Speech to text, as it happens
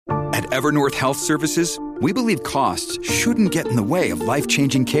At Evernorth Health Services, we believe costs shouldn't get in the way of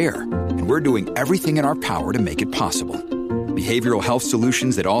life-changing care, and we're doing everything in our power to make it possible. Behavioral health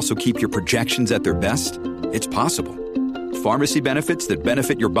solutions that also keep your projections at their best? It's possible. Pharmacy benefits that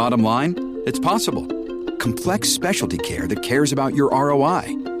benefit your bottom line? It's possible. Complex specialty care that cares about your ROI?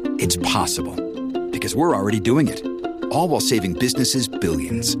 It's possible. Because we're already doing it. All while saving businesses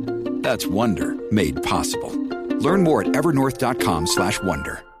billions. That's Wonder made possible. Learn more at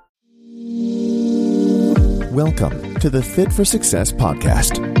evernorth.com/wonder. Welcome to the Fit for Success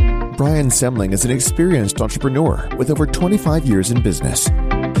podcast. Brian Semling is an experienced entrepreneur with over 25 years in business.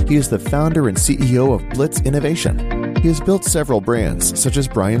 He is the founder and CEO of Blitz Innovation. He has built several brands, such as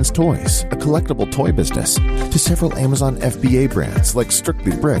Brian's Toys, a collectible toy business, to several Amazon FBA brands like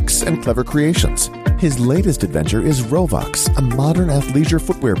Strictly Bricks and Clever Creations. His latest adventure is Rovox, a modern athleisure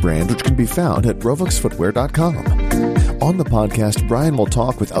footwear brand which can be found at rovoxfootwear.com. On the podcast, Brian will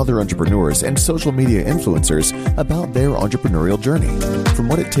talk with other entrepreneurs and social media influencers about their entrepreneurial journey, from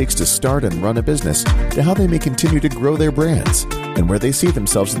what it takes to start and run a business to how they may continue to grow their brands and where they see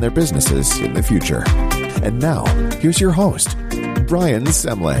themselves in their businesses in the future. And now, here's your host, Brian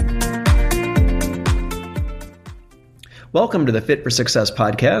Semling. Welcome to the Fit for Success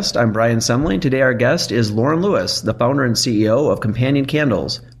podcast. I'm Brian Semling. Today our guest is Loren Lewis, the founder and CEO of Companion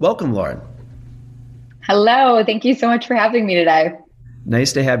Candles. Welcome, Loren. Hello. Thank you so much for having me today.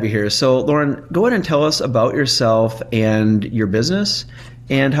 Nice to have you here. So, Loren, go ahead and tell us about yourself and your business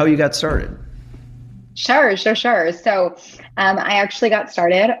and how you got started. Sure. So I actually got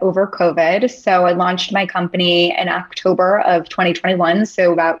started over COVID. So I launched my company in October of 2021,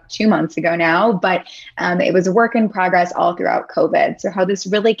 so about 2 months ago now, but it was a work in progress all throughout COVID. So how this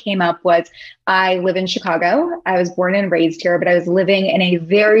really came up was I live in Chicago. I was born and raised here, but I was living in a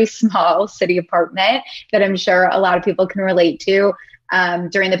very small city apartment that I'm sure a lot of people can relate to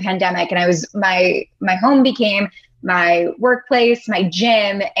during the pandemic. And my home became my workplace, my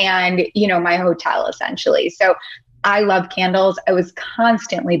gym, and, my hotel essentially. So I love candles. I was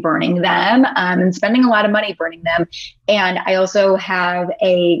constantly burning them and spending a lot of money burning them. And I also have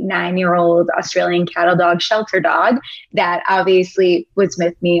a 9-year-old Australian cattle dog, shelter dog, that obviously was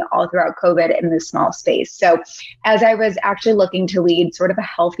with me all throughout COVID in this small space. So as I was actually looking to lead sort of a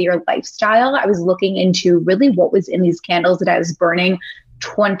healthier lifestyle, I was looking into really what was in these candles that I was burning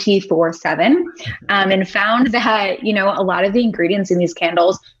 24/7 and found that, a lot of the ingredients in these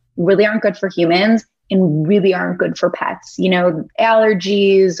candles really aren't good for humans and really aren't good for pets.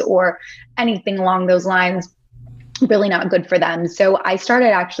 Allergies or anything along those lines, really not good for them. So I started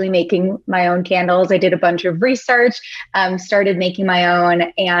actually making my own candles. I did a bunch of research, started making my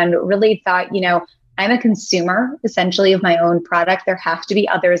own, and really thought, I'm a consumer essentially of my own product. There have to be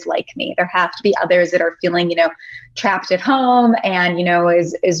others like me. There have to be others that are feeling, trapped at home and,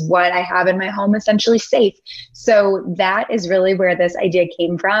 is what I have in my home essentially safe. So that is really where this idea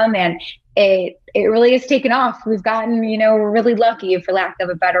came from. And it really has taken off. We've gotten, we're really lucky, for lack of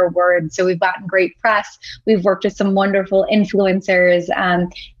a better word. So we've gotten great press. We've worked with some wonderful influencers,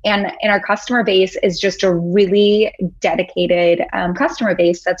 and our customer base is just a really dedicated customer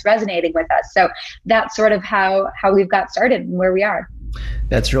base that's resonating with us. So that's sort of how we've got started and where we are.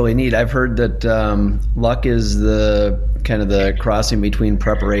 That's really neat. I've heard that luck is the kind of the crossing between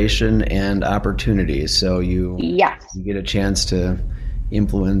preparation and opportunity. So you get a chance to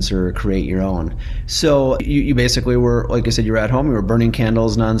influence or create your own. So you basically were, like I said, you were at home, you were burning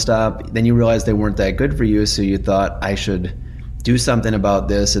candles nonstop. Then you realized they weren't that good for you. So you thought, I should do something about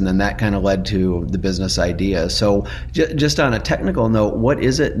this. And then that kind of led to the business idea. So just on a technical note, what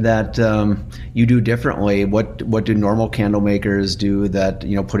is it that you do differently? What do normal candle makers do that,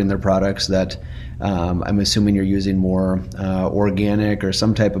 put in their products that I'm assuming you're using more organic or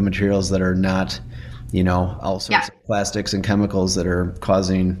some type of materials that are not, all sorts of plastics and chemicals that are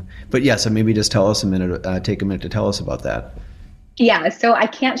causing, but so maybe just tell us take a minute to tell us about that. Yeah, so I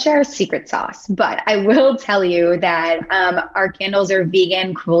can't share a secret sauce, but I will tell you that our candles are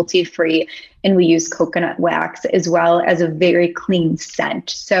vegan, cruelty-free, and we use coconut wax as well as a very clean scent.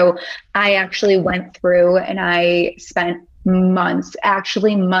 So I actually went through and I spent months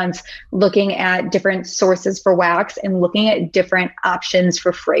looking at different sources for wax and looking at different options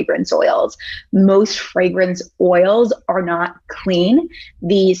for fragrance oils. Most fragrance oils are not clean.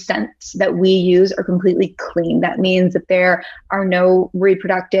 The scents that we use are completely clean. That means that there are no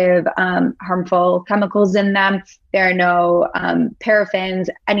reproductive harmful chemicals in them. There are no paraffins,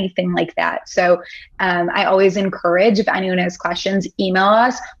 anything like that. So I always encourage, if anyone has questions, email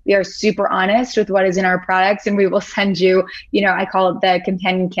us. We are super honest with what is in our products, and we will send you, I call it the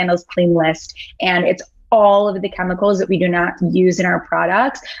Companion Candles Clean List. And it's all of the chemicals that we do not use in our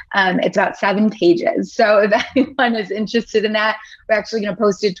products. It's about 7 pages. So if anyone is interested in that, we're actually going to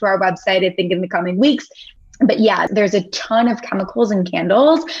post it to our website, I think, in the coming weeks. But yeah, there's a ton of chemicals in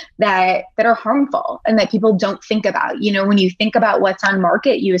candles that are harmful and that people don't think about. When you think about what's on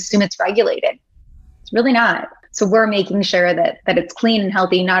market, you assume it's regulated. It's really not. So we're making sure that it's clean and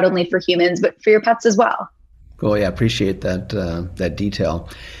healthy, not only for humans, but for your pets as well. Cool. Yeah, appreciate that detail.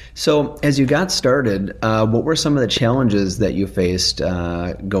 So as you got started, what were some of the challenges that you faced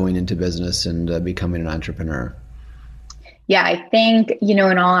going into business and becoming an entrepreneur? Yeah, I think, in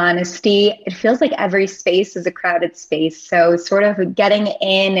all honesty, it feels like every space is a crowded space. So sort of getting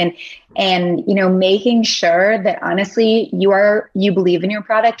in and making sure that honestly, you believe in your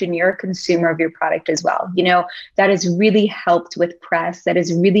product and you're a consumer of your product as well. That has really helped with press, that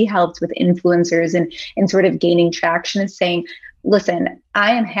has really helped with influencers and sort of gaining traction, is saying, listen,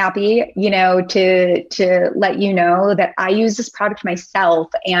 I am happy, to let you know that I use this product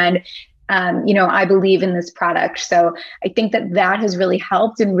myself, and I believe in this product. So I think that has really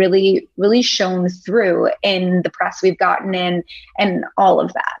helped and really, really shown through in the press we've gotten in and all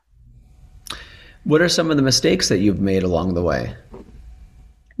of that. What are some of the mistakes that you've made along the way?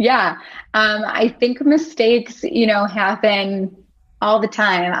 Yeah, I think mistakes, happen all the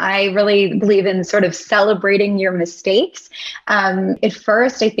time. I really believe in sort of celebrating your mistakes. At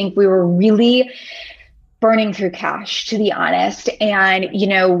first, I think we were really burning through cash, to be honest. And,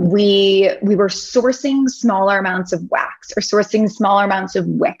 we were sourcing smaller amounts of wax or sourcing smaller amounts of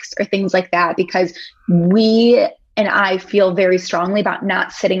wicks or things like that, because I feel very strongly about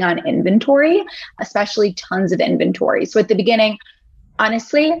not sitting on inventory, especially tons of inventory. So at the beginning,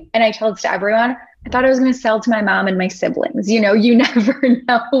 honestly, and I tell this to everyone, I thought I was going to sell to my mom and my siblings. You never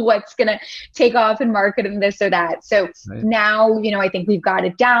know what's going to take off in market and this or that. So right. Now, I think we've got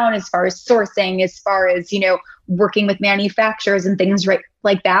it down as far as sourcing, as far as, working with manufacturers and things right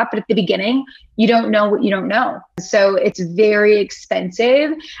like that. But at the beginning, you don't know what you don't know. So it's very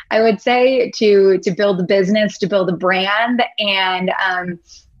expensive, I would say, to build a business, to build a brand. And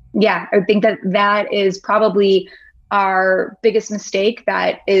I think that is probably our biggest mistake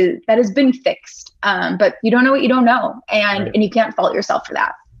that has been fixed. But you don't know what you don't know, and right. And you can't fault yourself for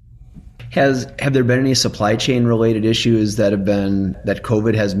that. Have there been any supply chain related issues that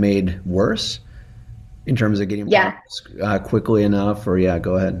COVID has made worse in terms of getting products quickly enough? Or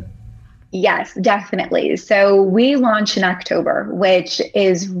go ahead. Yes, definitely. So we launched in October, which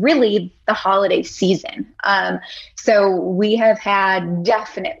is really the holiday season. So we have had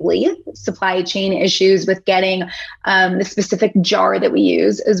definitely supply chain issues with getting the specific jar that we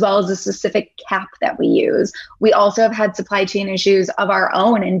use, as well as the specific cap that we use. We also have had supply chain issues of our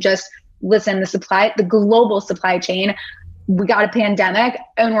own, and just the global supply chain. We got a pandemic,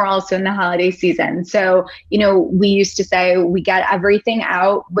 and we're also in the holiday season. So, we used to say we get everything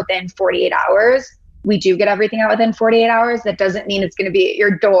out within 48 hours. We do get everything out within 48 hours. That doesn't mean it's going to be at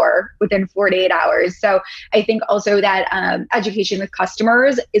your door within 48 hours. So I think also that education with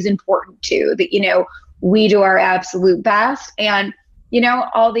customers is important too, that, we do our absolute best. And,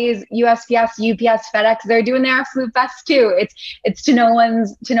 all these USPS, UPS, FedEx, they're doing their absolute best too. It's to no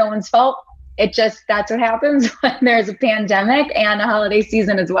one's fault. That's what happens when there's a pandemic and a holiday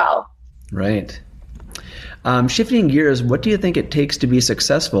season as well. Right. Shifting gears, what do you think it takes to be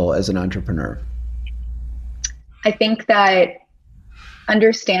successful as an entrepreneur? I think that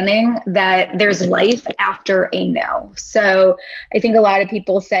understanding that there's life after a no. So I think a lot of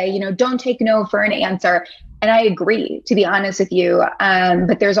people say, don't take no for an answer. And I agree, to be honest with you.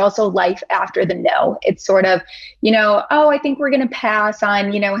 But there's also life after the no. It's sort of, I think we're going to pass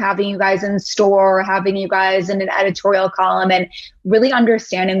on, having you guys in store, having you guys in an editorial column, and really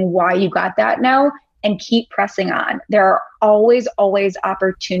understanding why you got that no and keep pressing on. There are always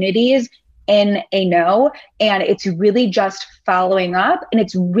opportunities in a no. And it's really just following up. And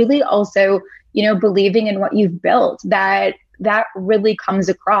it's really also, believing in what you've built that really comes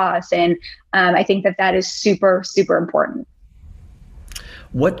across. And I think that is super, super important.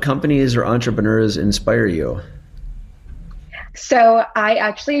 What companies or entrepreneurs inspire you? So I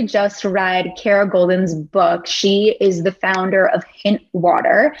actually just read Kara Goldin's book. She is the founder of Hint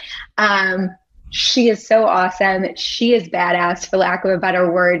Water. She is so awesome. She is badass, for lack of a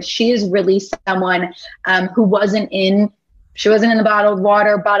better word. She is really someone who wasn't in the bottled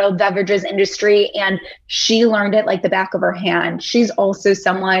water, bottled beverages industry, and she learned it like the back of her hand. She's also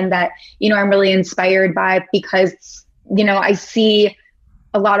someone that, I'm really inspired by, because, I see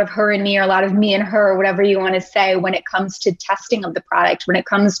a lot of her and me, or a lot of me and her, whatever you want to say, when it comes to testing of the product, when it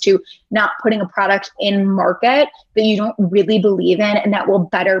comes to not putting a product in market that you don't really believe in and that will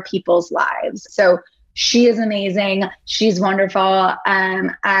better people's lives. So She is amazing. She's wonderful.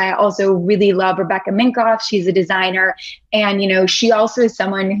 I also really love Rebecca Minkoff. She's a designer. And, she also is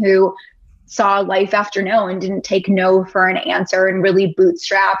someone who saw life after no and didn't take no for an answer and really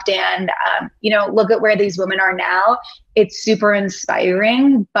bootstrapped. And, look at where these women are now. It's super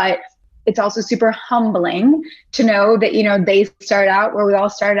inspiring, but it's also super humbling to know that, they start out where we all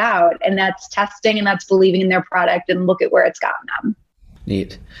start out, and that's testing and that's believing in their product, and look at where it's gotten them.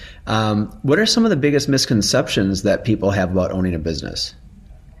 Neat. What are some of the biggest misconceptions that people have about owning a business?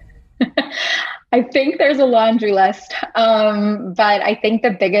 I think there's a laundry list. But I think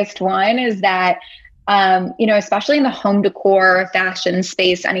the biggest one is that, especially in the home decor, fashion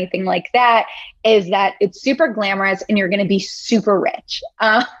space, anything like that, is that it's super glamorous and you're going to be super rich.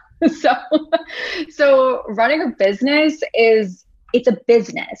 So running a business it's a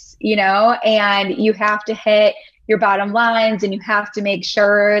business, and you have to hit your bottom lines, and you have to make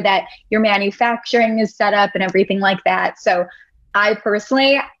sure that your manufacturing is set up and everything like that. So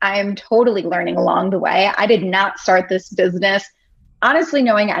I'm totally learning along the way. I did not start this business honestly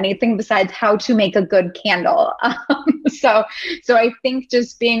knowing anything besides how to make a good candle. So I think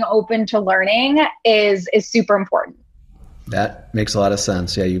just being open to learning is super important. That makes a lot of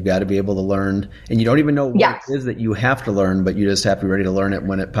sense. Yeah, you've got to be able to learn, and you don't even know what it is that you have to learn, but you just have to be ready to learn it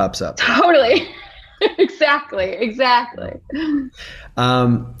when it pops up. Totally. Exactly.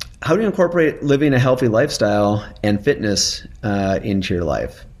 How do you incorporate living a healthy lifestyle and fitness into your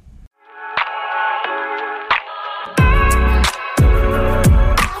life?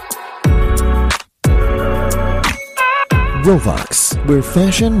 Rovox, where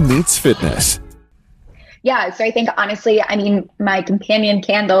fashion meets fitness. Yeah, so I think honestly, my companion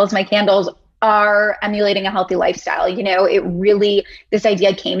candles, my candles are emulating a healthy lifestyle. This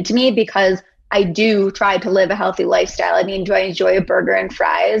idea came to me because I do try to live a healthy lifestyle. Do I enjoy a burger and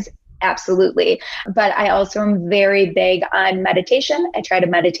fries? Absolutely. But I also am very big on meditation. I try to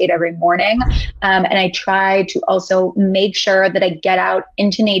meditate every morning. And I try to also make sure that I get out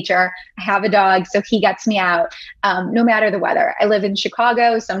into nature. I have a dog, so he gets me out no matter the weather. I live in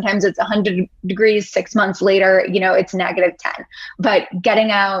Chicago. Sometimes it's 100 degrees. 6 months later, it's -10. But getting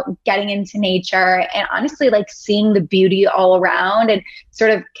out, getting into nature, and honestly, seeing the beauty all around and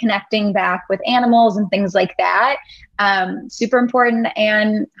sort of connecting back with animals and things like that. Super important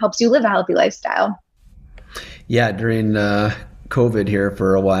and helps you live a healthy lifestyle. Yeah, during COVID here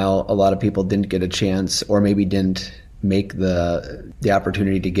for a while, a lot of people didn't get a chance, or maybe didn't make the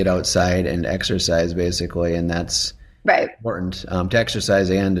opportunity to get outside and exercise, basically, and that's right. Important to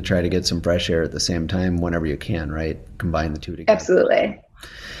exercise and to try to get some fresh air at the same time whenever you can, right? Combine the two together. Absolutely.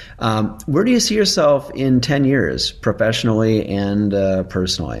 Where do you see yourself in 10 years, professionally and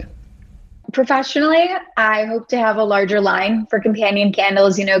personally? Professionally, I hope to have a larger line for companion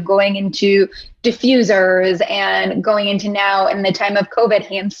candles, going into diffusers and going into now in the time of COVID,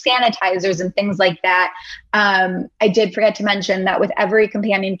 hand sanitizers and things like that. I did forget to mention that with every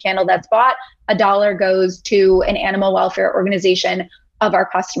companion candle that's bought, $1 goes to an animal welfare organization of our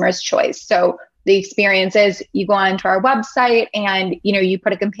customer's choice. So the experience is you go onto our website and, you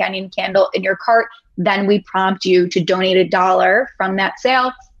put a companion candle in your cart, then we prompt you to donate $1 from that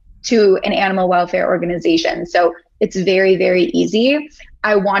sale to an animal welfare organization. So it's very, very easy.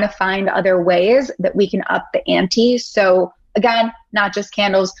 I want to find other ways that we can up the ante. So again, not just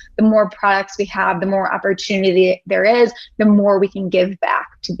candles, the more products we have, the more opportunity there is, the more we can give back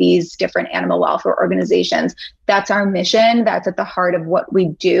to these different animal welfare organizations. That's our mission. That's at the heart of what we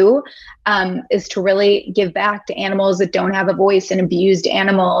do, is to really give back to animals that don't have a voice, and abused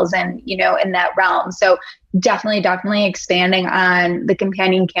animals, and, in that realm. So definitely expanding on the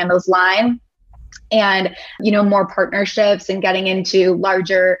companion candles line, and, more partnerships and getting into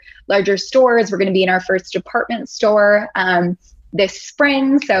larger stores. We're going to be in our first department store this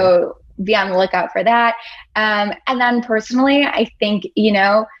spring. So be on the lookout for that. And then personally, I think,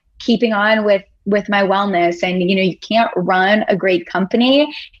 keeping on with my wellness, and, you can't run a great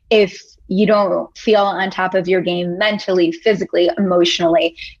company if you don't feel on top of your game mentally, physically,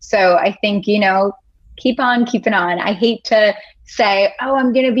 emotionally. So I think, keep on keeping on. I hate to say, oh,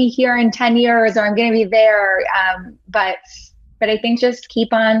 I'm going to be here in 10 years or I'm going to be there. But I think just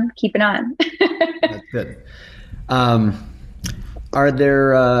keep on keeping on. That's good. Are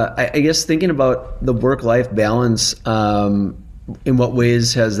there, I guess, thinking about the work-life balance, in what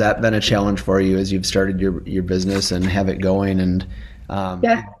ways has that been a challenge for you as you've started your business and have it going? And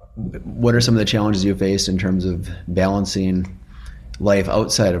what are some of the challenges you faced in terms of balancing life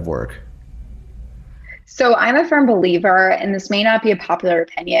outside of work? So I'm a firm believer, and this may not be a popular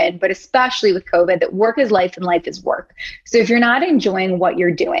opinion, but especially with COVID, that work is life and life is work. So if you're not enjoying what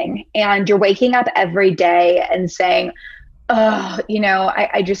you're doing and you're waking up every day and saying, oh,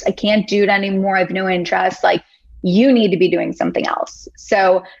 I can't do it anymore, I have no interest, like, you need to be doing something else.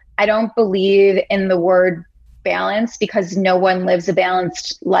 So I don't believe in the word balance, because no one lives a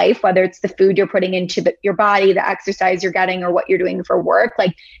balanced life, whether it's the food you're putting into your body, the exercise you're getting, or what you're doing for work.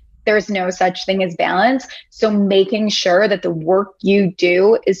 Like, there's no such thing as balance. So making sure that the work you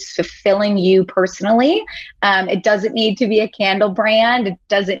do is fulfilling you personally. It doesn't need to be a candle brand. It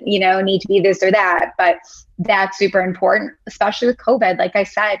doesn't, need to be this or that, but that's super important, especially with COVID. Like I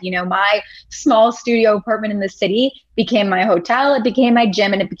said, my small studio apartment in the city became my hotel, it became my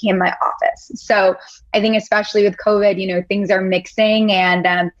gym, and it became my office. So I think especially with COVID, things are mixing,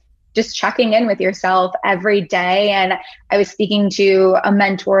 and just checking in with yourself every day. And I was speaking to a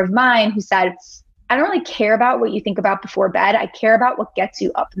mentor of mine who said, I don't really care about what you think about before bed. I care about what gets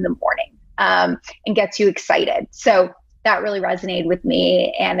you up in the morning, and gets you excited. So that really resonated with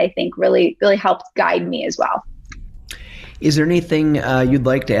me, and I think really, really helped guide me as well. Is there anything you'd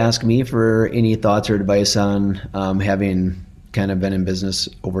like to ask me for any thoughts or advice on, having kind of been in business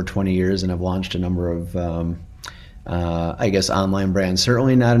over 20 years and have launched a number of online brands?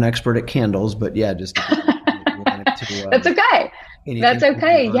 Certainly not an expert at candles, but yeah, just that's okay. That's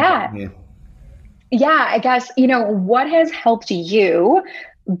okay. Yeah. Yeah. I guess, what has helped you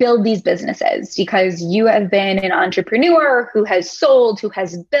build these businesses? Because you have been an entrepreneur who has sold, who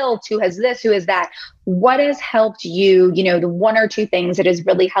has built, who has this, who has that. What has helped you, the one or two things that has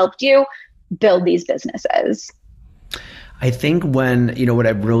really helped you build these businesses? I think what I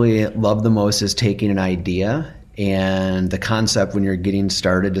really love the most is taking an idea and the concept when you're getting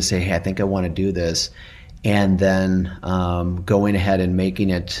started to say, hey, I think I want to do this. And then going ahead and making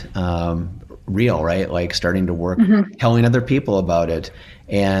it real, right? Like starting to work, telling other people about it,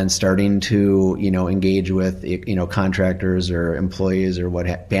 and starting to, engage with, contractors or employees or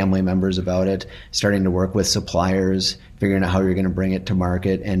family members about it, starting to work with suppliers, figuring out how you're going to bring it to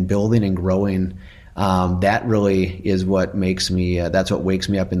market, and building and growing. That really is what makes me, that's what wakes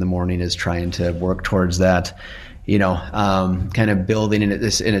me up in the morning, is trying to work towards that, kind of building. And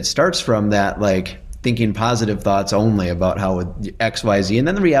it starts from that, like, thinking positive thoughts only about how X, Y, Z. And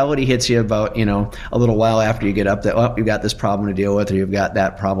then the reality hits you about, a little while after you get up that, you've got this problem to deal with, or you've got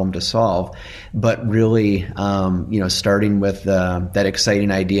that problem to solve. But really, starting with that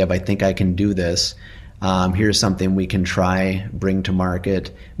exciting idea of, I think I can do this. Here's something we can try, bring to market,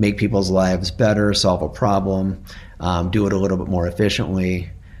 make people's lives better, solve a problem, do it a little bit more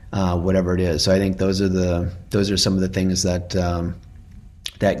efficiently, whatever it is. So I think those are some of the things that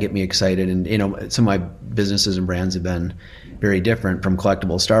get me excited. And, some of my businesses and brands have been very different, from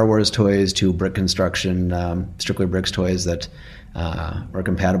collectible Star Wars toys to brick construction, strictly bricks toys that are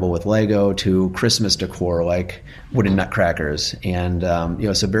compatible with Lego, to Christmas decor like wooden nutcrackers. And,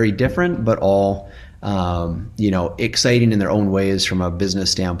 so very different, but all, exciting in their own ways from a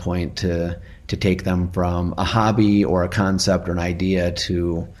business standpoint, to take them from a hobby or a concept or an idea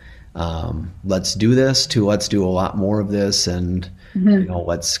to let's do this, to let's do a lot more of this, and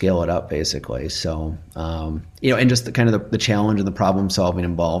let's scale it up, basically. So, and just the kind of the challenge and the problem solving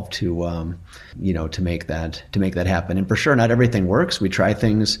involved to make that happen. And for sure, not everything works. We try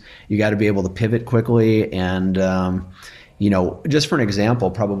things. You got to be able to pivot quickly. And, just for an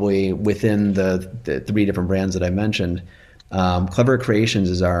example, probably within the three different brands that I mentioned, Clever Creations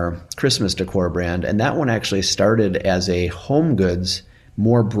is our Christmas decor brand. And that one actually started as a home goods,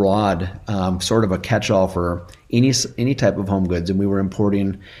 more broad, sort of a catch-all for any type of home goods. And we were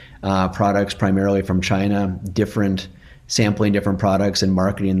importing products primarily from China, sampling different products and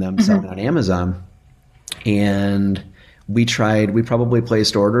marketing them, selling on Amazon. And we probably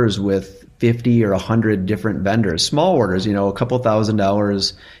placed orders with 50 or 100 different vendors, small orders, a couple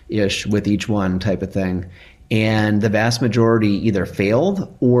 $1,000-ish with each one, type of thing. And the vast majority either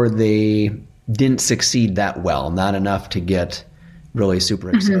failed or they didn't succeed that well, not enough to get really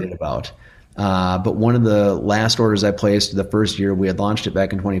super excited about. But one of the last orders I placed the first year we had launched it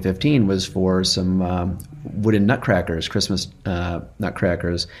back in 2015 was for some wooden nutcrackers, Christmas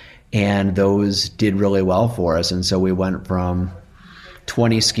nutcrackers. And those did really well for us. And so we went from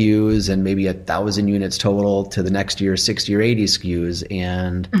 20 SKUs and maybe 1,000 units total to the next year 60 or 80 SKUs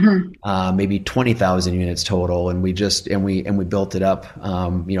and maybe 20,000 units total. And we built it up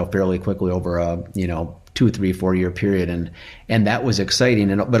fairly quickly over a 2, 3, 4 year period. And that was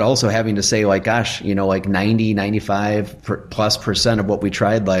exciting. But also having to say, like, gosh, 90, 95+% of what we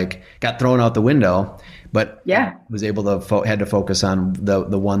tried, got thrown out the window, but was able to, had to focus on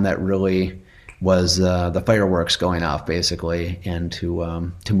the one that really was the fireworks going off, basically, and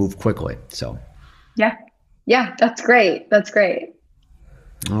to move quickly. So, yeah, that's great. That's great.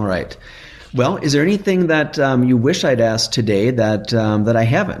 All right. Well, is there anything that you wish I'd asked today that I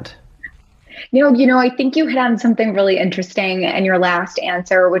haven't? I think you hit on something really interesting in your last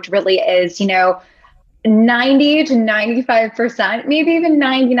answer, which really is, 90 to 95%, maybe even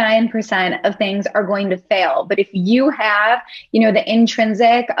 99% of things are going to fail. But if you have, the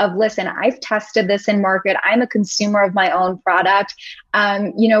intrinsic of, listen, I've tested this in market, I'm a consumer of my own product,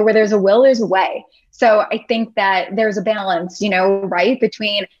 where there's a will, there's a way. So I think that there's a balance, right,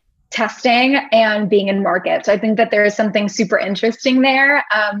 between testing and being in market. So I think that there is something super interesting there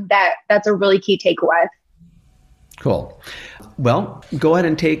that's a really key takeaway. Cool. Well, go ahead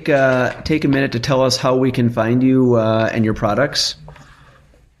and take a minute to tell us how we can find you and your products.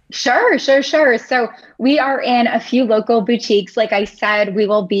 Sure. So we are in a few local boutiques. Like I said, we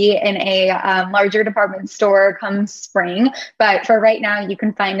will be in a larger department store come spring. But for right now, you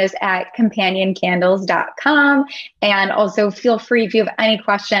can find us at companioncandles.com. And also feel free, if you have any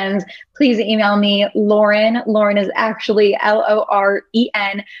questions, please email me, Loren. Loren is actually Loren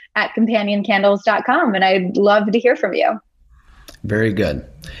at companioncandles.com. And I'd love to hear from you. Very good.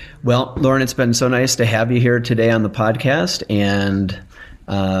 Well, Loren, it's been so nice to have you here today on the podcast. And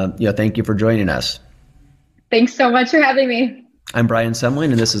thank you for joining us. Thanks so much for having me. I'm Brian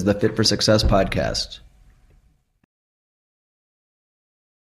Semling, and this is the Fit for Success podcast.